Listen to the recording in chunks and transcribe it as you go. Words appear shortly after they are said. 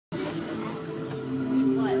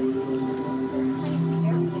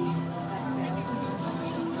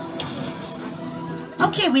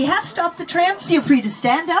Okay, we have stopped the tram. Feel free to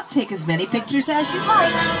stand up, take as many pictures as you'd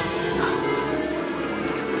like.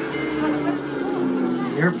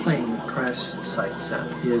 The airplane crash site set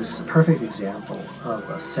is a perfect example of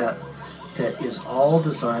a set that is all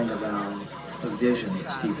designed around a vision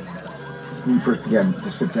that Stephen had. When we first began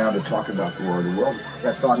to sit down to talk about the War of the Worlds,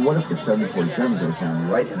 I thought, what if the 747 goes down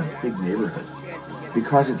right in a big neighborhood?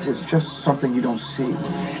 Because it's just something you don't see.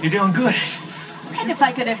 You're doing good. And if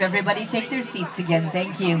I could have everybody take their seats again,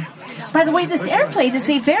 thank you. By the way, this airplane is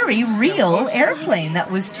a very real airplane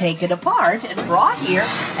that was taken apart and brought here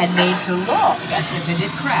and made to look as if it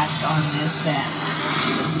had crashed on this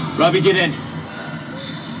set. Robbie, get in.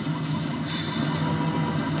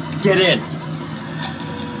 Get in.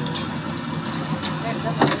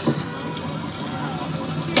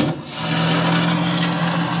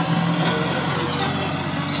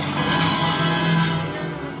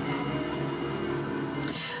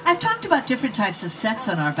 I've talked about different types of sets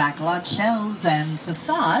on our backlot, shells and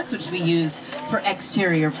facades, which we use for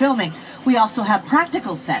exterior filming. We also have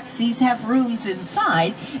practical sets. These have rooms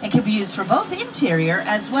inside and can be used for both interior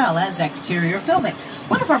as well as exterior filming.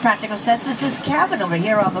 One of our practical sets is this cabin over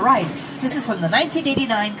here on the right. This is from the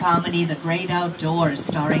 1989 comedy The Great Outdoors,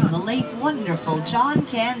 starring the late wonderful John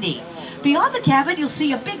Candy. Beyond the cabin, you'll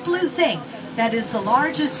see a big blue thing. That is the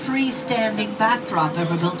largest freestanding backdrop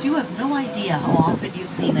ever built. You have no idea how often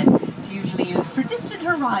you've seen it. It's usually used for distant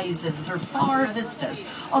horizons or far vistas.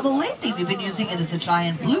 Although lately we've been using it as a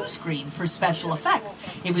giant blue screen for special effects.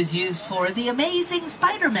 It was used for The Amazing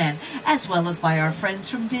Spider-Man, as well as by our friends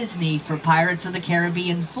from Disney for Pirates of the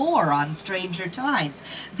Caribbean 4 on Stranger Tides.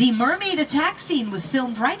 The mermaid attack scene was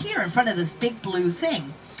filmed right here in front of this big blue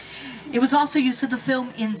thing. It was also used for the film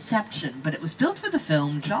Inception, but it was built for the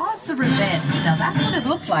film Jaws the Revenge. Now that's what it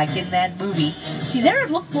looked like in that movie. See, there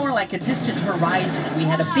it looked more like a distant horizon. We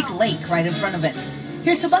had a big lake right in front of it.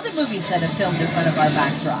 Here's some other movies that have filmed in front of our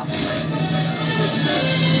backdrop.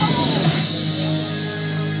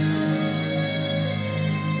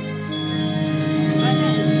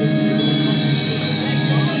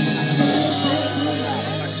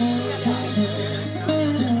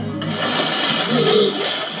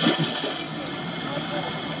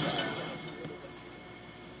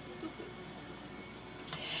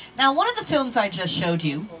 Now, one of the films I just showed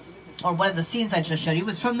you, or one of the scenes I just showed you,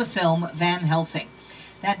 was from the film Van Helsing.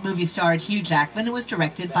 That movie starred Hugh Jackman and was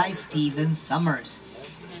directed by Stephen Sommers.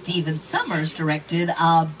 Stephen Sommers directed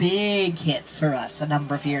a big hit for us a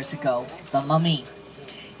number of years ago, The Mummy.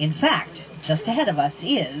 In fact, just ahead of us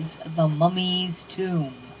is The Mummy's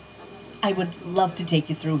Tomb. I would love to take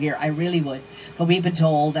you through here, I really would, but we've been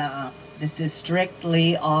told this is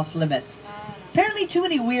strictly off limits. Apparently too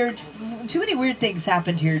many weird things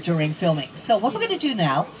happened here during filming. So what we're going to do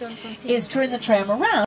now is turn the tram around.